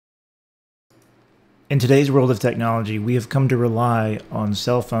In today's world of technology, we have come to rely on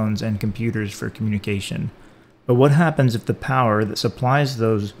cell phones and computers for communication. But what happens if the power that supplies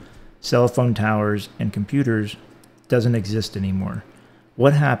those cell phone towers and computers doesn't exist anymore?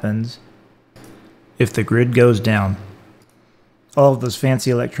 What happens if the grid goes down? All of those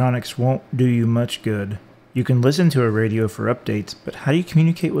fancy electronics won't do you much good. You can listen to a radio for updates, but how do you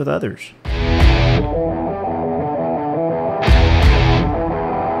communicate with others?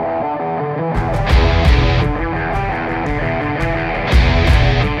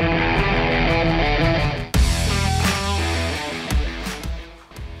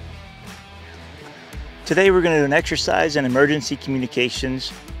 Today we're going to do an exercise in emergency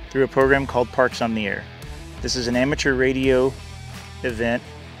communications through a program called Parks on the Air. This is an amateur radio event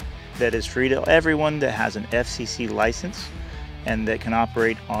that is free to everyone that has an FCC license and that can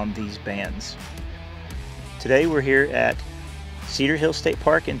operate on these bands. Today we're here at Cedar Hill State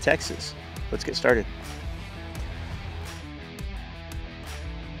Park in Texas. Let's get started.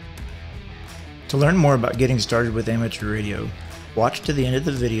 To learn more about getting started with amateur radio, watch to the end of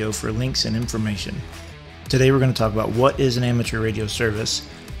the video for links and information. Today we're going to talk about what is an amateur radio service,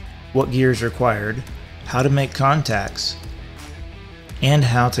 what gear is required, how to make contacts, and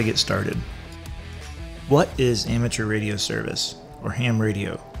how to get started. What is amateur radio service, or ham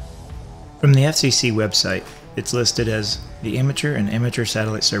radio? From the FCC website, it's listed as the amateur and amateur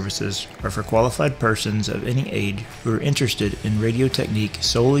satellite services are for qualified persons of any age who are interested in radio technique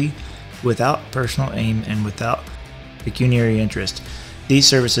solely without personal aim and without pecuniary interest. These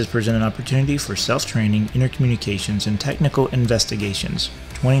services present an opportunity for self-training, intercommunications, and technical investigations.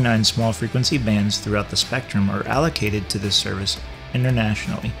 29 small frequency bands throughout the spectrum are allocated to this service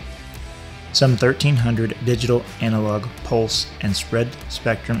internationally. Some 1,300 digital, analog, pulse, and spread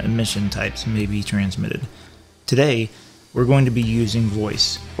spectrum emission types may be transmitted. Today, we're going to be using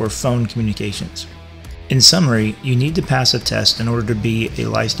voice or phone communications. In summary, you need to pass a test in order to be a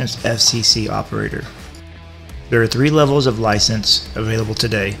licensed FCC operator. There are 3 levels of license available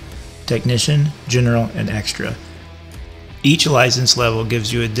today: Technician, General, and Extra. Each license level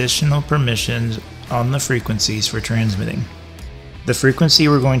gives you additional permissions on the frequencies for transmitting. The frequency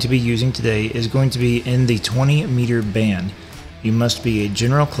we're going to be using today is going to be in the 20-meter band. You must be a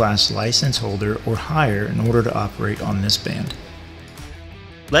General Class license holder or higher in order to operate on this band.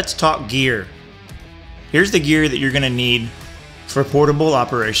 Let's talk gear. Here's the gear that you're going to need for portable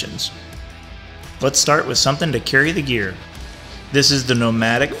operations. Let's start with something to carry the gear. This is the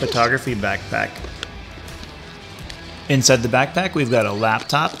Nomnatic photography backpack. Inside the backpack we've got a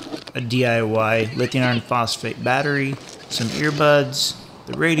laptop, a DIY lithium iron phosphate battery, some earbuds,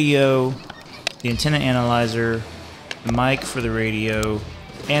 the radio, the antenna analyzer, the mic for the radio,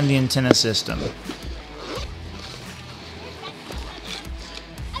 and the antenna system.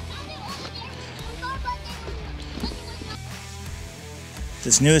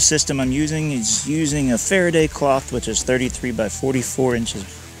 This newest system I'm using is using a Faraday cloth, which is 33 by 44 inches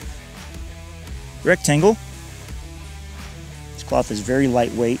rectangle. This cloth is very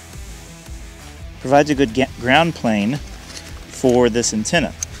lightweight, provides a good ground plane for this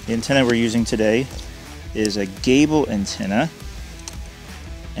antenna. The antenna we're using today is a Gabil Antenna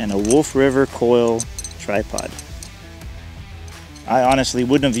and a Wolf River coil tripod. I honestly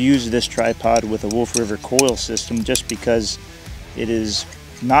wouldn't have used this tripod with a Wolf River coil system just because it is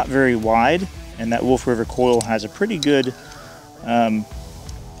not very wide, and that Wolf River coil has a pretty good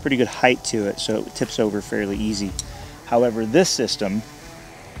height to it, so it tips over fairly easy. However, this system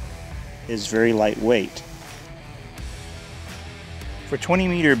is very lightweight. For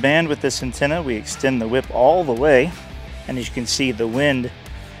 20-meter band with this antenna, we extend the whip all the way, and as you can see, the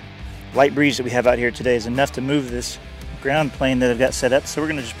light breeze that we have out here today is enough to move this ground plane that I've got set up, so we're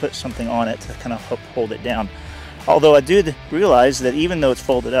going to just put something on it to kind of help hold it down. Although I did realize that even though it's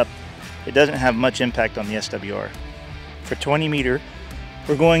folded up, it doesn't have much impact on the SWR. For 20 meter,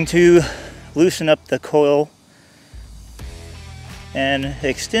 we're going to loosen up the coil and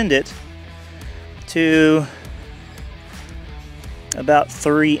extend it to about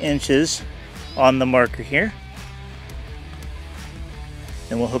 3 inches on the marker here.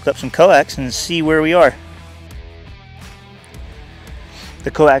 Then we'll hook up some coax and see where we are. The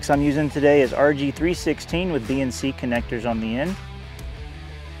coax I'm using today is RG316 with BNC connectors on the end.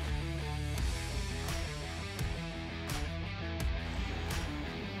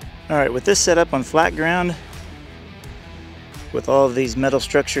 Alright, with this set up on flat ground, with all of these metal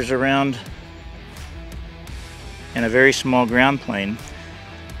structures around and a very small ground plane,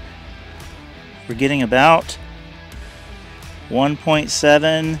 we're getting about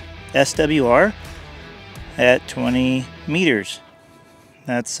 1.7 SWR at 20 meters.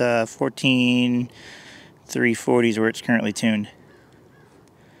 That's 14 340 is where it's currently tuned.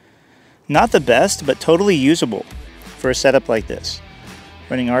 Not the best, but totally usable for a setup like this.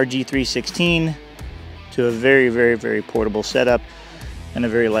 Running RG316 to a very, very, very portable setup and a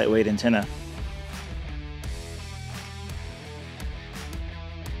very lightweight antenna.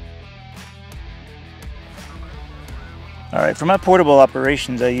 Alright, for my portable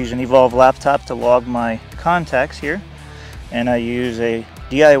operations I use an Evolve laptop to log my contacts here, and I use a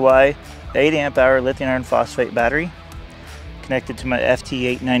DIY 8 amp hour lithium iron phosphate battery connected to my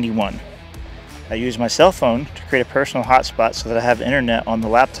FT-891. I use my cell phone to create a personal hotspot so that I have internet on the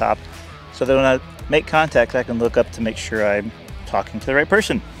laptop, so that when I make contact I can look up to make sure I'm talking to the right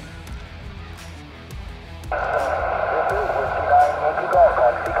person.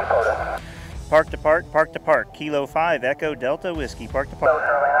 Park to park, park to park. Kilo 5, Echo Delta Whiskey, park to park.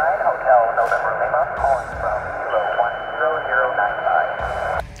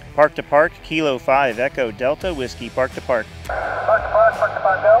 Park to park, Kilo 5, Echo Delta Whiskey, park to park. Park to park, park to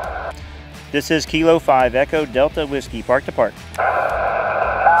park, go. This is Kilo 5, Echo Delta Whiskey, park to park.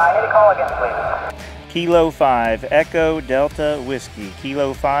 I need a call again, please. Kilo 5, Echo Delta Whiskey,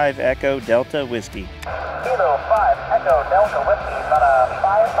 Kilo 5, Echo Delta Whiskey. Kilo 5, Echo Delta Whiskey, about a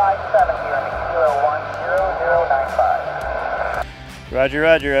 557 here in the Kilo 10095. Roger,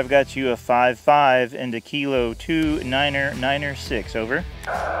 roger, I've got you a 5-5 into Kilo 2-9-6, over.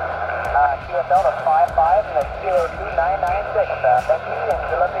 Kilo Delta 5-5 and the Kilo 2996, thank you, and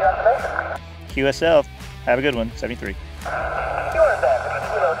good luck with your activation. QSL, have a good one, 73.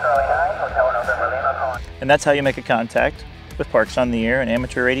 And that's how you make a contact with Parks on the Air and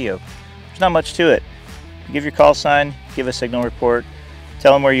amateur radio. There's not much to it. You give your call sign, give a signal report,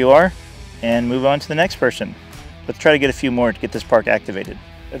 tell them where you are, and move on to the next person. Let's try to get a few more to get this park activated.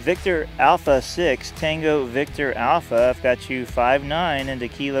 Victor Alpha 6, Tango Victor Alpha, I've got you 5-9 into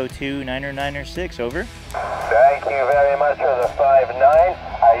Kilo 2-9-6, over. Thank you very much for the 5-9.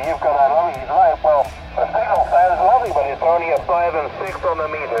 You've got a lovely, he's right, well, the signal sounds lovely, but it's only a 5 and 6 on the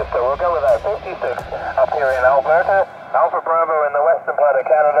meter, so we'll go with that 56 up here in Alberta, Alpha Bravo in the western part of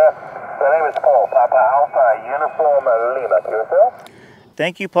Canada. The name is Paul, Papa Alpha, Uniform Lima, to yourself.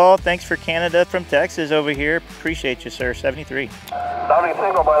 Thank you, Paul. Thanks for Canada from Texas over here. Appreciate you, sir. 73. Lovely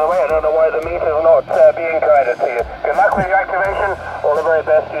signal, by the way. I don't know why the meter's not being guided to you. Good luck with your activation. All the very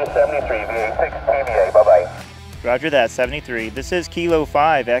best to you, 73, VA6 TBA. Bye-bye. Roger that, 73. This is Kilo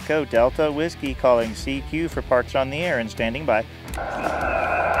 5, Echo Delta Whiskey, calling CQ for Parks on the Air and standing by.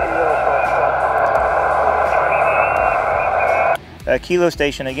 Kilo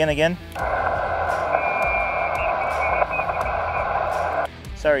station, again.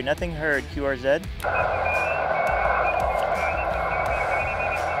 Sorry, nothing heard, QRZ.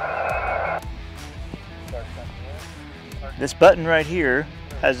 This button right here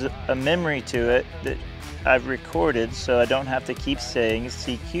has a memory to it that I've recorded, so I don't have to keep saying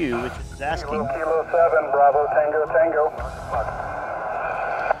CQ, which is asking. Kilo 7, Bravo, Tango.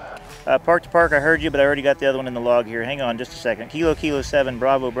 Park to park, I heard you, but I already got the other one in the log here. Hang on just a second. Kilo 7,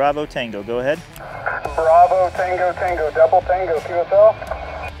 Bravo, Tango. Go ahead. Bravo, Tango, double Tango, QSL.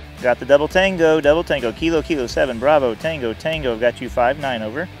 Got the double tango. Kilo 7, Bravo, Tango. Got you 5-9,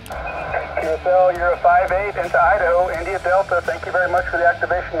 over. QSL, you're a 5-8 into Idaho, India Delta. Thank you very much for the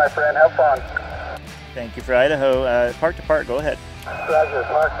activation, my friend. Have fun. Thank you for Idaho. Park to park, go ahead. Roger,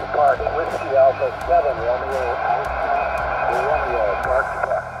 park to park. Whiskey Alpha 7, Romeo, park to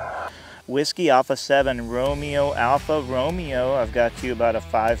park. Whiskey Alpha 7, Romeo, Alpha Romeo. I've got you about a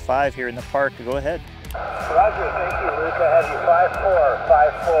 5-5 here in the park. Go ahead. Roger, thank you, Luke. I have you 5-4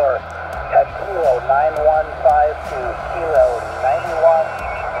 at Kilo 9152, Kilo 91.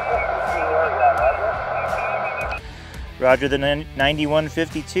 Roger the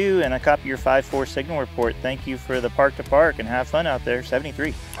 9152, and I copy your 5-4 signal report. Thank you for the park to park, and have fun out there. 73.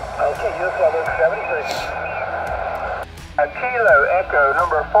 Okay, Luke, 73. Kilo Echo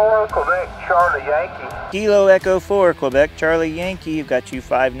number 4, Quebec Charlie Yankee. Kilo Echo 4, Quebec Charlie Yankee. You've got you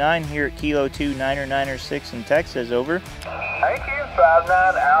 5-9 here at Kilo 2-9-6 in Texas, over. Thank you,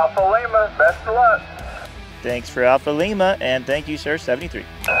 5-9 Alpha Lima. Best of luck. Thanks for Alpha Lima, and thank you, sir. 73.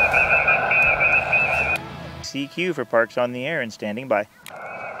 CQ for Parks on the Air and standing by.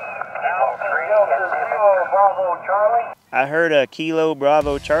 Alpha Delta 0 Bravo Charlie. I heard a Kilo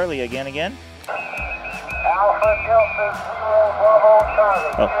Bravo Charlie again. Alpha Delta 0 Bravo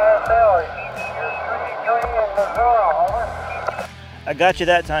Charlie. QSL, you're 3-3 in Missouri, over. I got you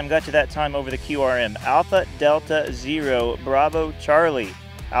that time over the QRM. Alpha Delta 0 Bravo Charlie.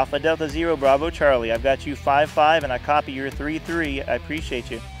 Alpha Delta 0 Bravo Charlie. I've got you 5-5 and I copy your 3-3. I appreciate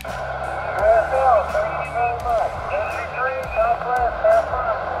you. QSL, thank you very much. 53, Southwest, have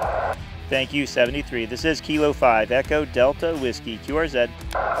fun. Thank you, 73. This is Kilo 5, Echo Delta Whiskey, QRZ.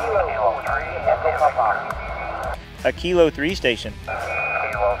 Kilo 3, India Papa. A Kilo 3 station.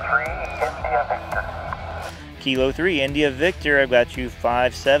 Kilo 3, India Victor. Kilo 3, India Victor, I've got you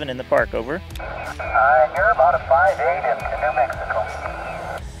 5-7 in the park, over. You're about a 5-8 into New Mexico.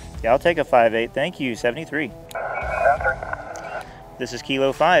 Yeah, I'll take a 5-8, thank you, 73. 73. This is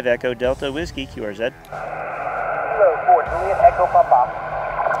Kilo 5, Echo Delta Whiskey, QRZ. Kilo 4, Juliet Echo Papa.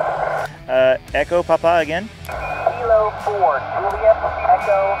 Echo Papa again. Kilo 4, Juliet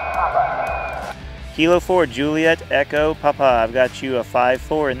Echo Papa. Kilo 4, Juliet Echo Papa, I've got you a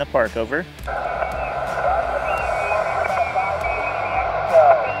 5-4 in the park, over.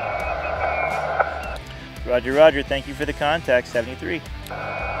 Roger, roger, thank you for the contact, 73.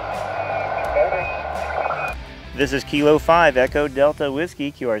 This is Kilo 5, Echo Delta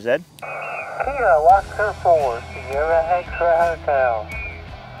Whiskey, QRZ. Kilo Oscar 4, Sierra X-Ray Hotel.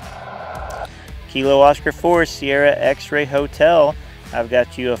 Kilo Oscar 4, Sierra X-Ray Hotel. I've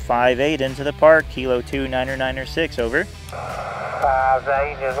got you a 5-8 into the park. Kilo 2, Niner Niner 6, over.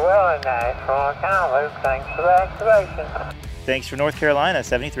 5-8 as well in Nashville, Kamloops. Thanks for the activation. Thanks for North Carolina,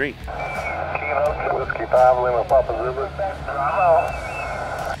 73. Kilo 2, Whiskey 5, Lima Papa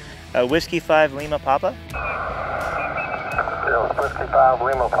Zulu. Whiskey 5, Lima Papa. Yeah, Whiskey 5,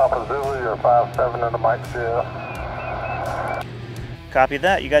 Lima Papa Zulu. You're 5-7 in the mic still. Copy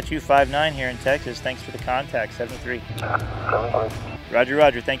that. You got you 5-9 here in Texas. Thanks for the contact, 73. 73. Roger,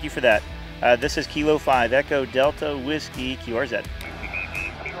 roger. Thank you for that. This is Kilo 5, Echo Delta Whiskey, QRZ.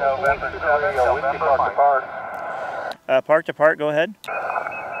 November 3, Whiskey Park to Park. Park to park, go ahead.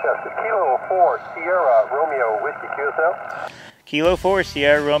 Yes, Kilo 4, Sierra Romeo Whiskey QSL. Kilo 4,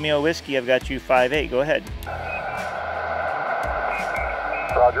 Sierra Romeo Whiskey. I've got you 5-8. Go ahead.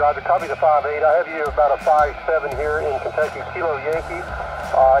 Roger, Roger. Copy the 5-8. I have you about a 5-7 here in Kentucky. Kilo Yankee.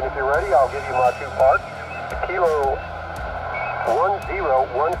 And if you're ready, I'll give you my two parts. Kilo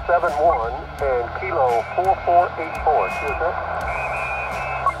 10171 and Kilo 4484.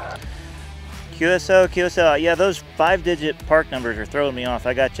 QSL. Yeah, those 5-digit park numbers are throwing me off.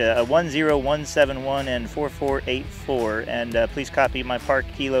 I got you a 10171 and 4484. And please copy my park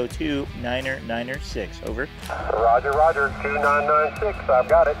Kilo 2 Niner Niner 6. Over. Roger, Roger. 2996. I've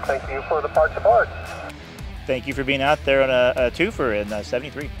got it. Thank you for the part to part. Thank you for being out there on a twofer in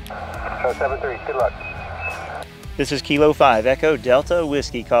 73. 73. Good luck. This is Kilo 5, Echo Delta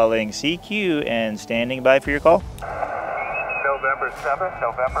Whiskey calling CQ and standing by for your call. November 7,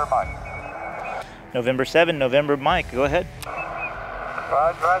 November Mike. November 7, November Mike. Go ahead.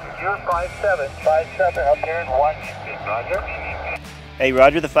 Roger, Roger. You're 5-7. 5-7 up here in Washington. Roger. Hey,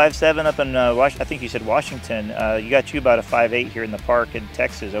 Roger, the 5-7 up in Washington. I think you said Washington. You got you about a 5-8 here in the park in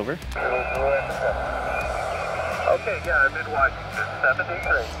Texas. Over. Okay, yeah, I'm in Washington.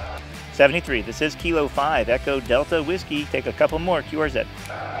 73. 73. This is Kilo 5, Echo Delta Whiskey. Take a couple more. QRZ.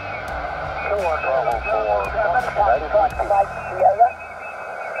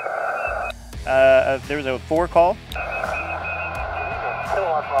 There's a 4 call. 4,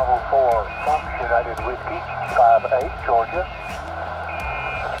 Fox United Whiskey, 5-8, Georgia.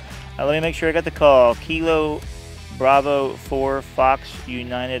 Let me make sure I got the call. Kilo Bravo 4 Fox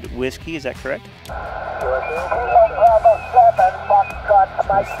United Whiskey. Is that correct? Kilo Bravo 7, Foxtrot,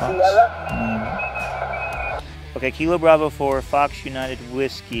 Mike Sierra. Okay, Kilo Bravo 4 Fox United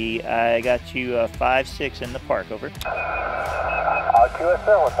Whiskey. I got you 5-6 in the park. Over.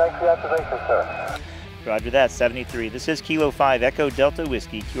 QSL, thanks for the activation, sir. Roger that, 73. This is Kilo 5 Echo Delta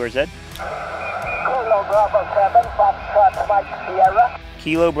Whiskey, QRZ. Kilo Bravo 7, Foxtrot, Mike Sierra.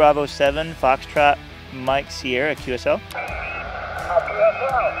 Kilo Bravo 7 Foxtrot Mike Sierra, QSL.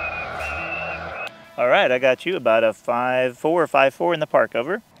 QSL. All right, I got you about a 5-4 or 5-4 in the park.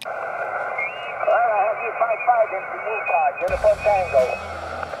 Over. I have you 5-5 into Utah, Uniform Tango.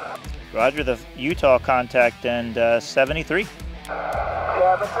 Roger, the Utah contact and 73.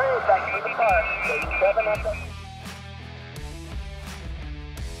 73, thank you for the park. 7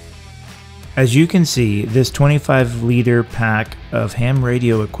 As you can see, this 25-liter pack of ham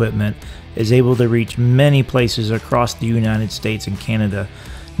radio equipment is able to reach many places across the United States and Canada,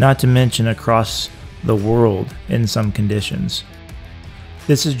 not to mention across the world in some conditions.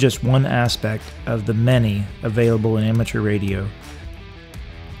 This is just one aspect of the many available in amateur radio.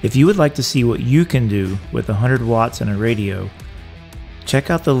 If you would like to see what you can do with 100 watts and a radio,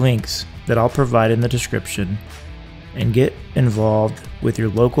 check out the links that I'll provide in the description and get involved with your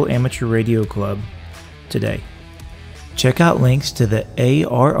local amateur radio club today. Check out links to the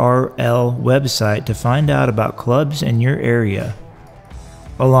ARRL website to find out about clubs in your area,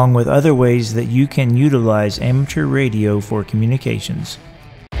 along with other ways that you can utilize amateur radio for communications.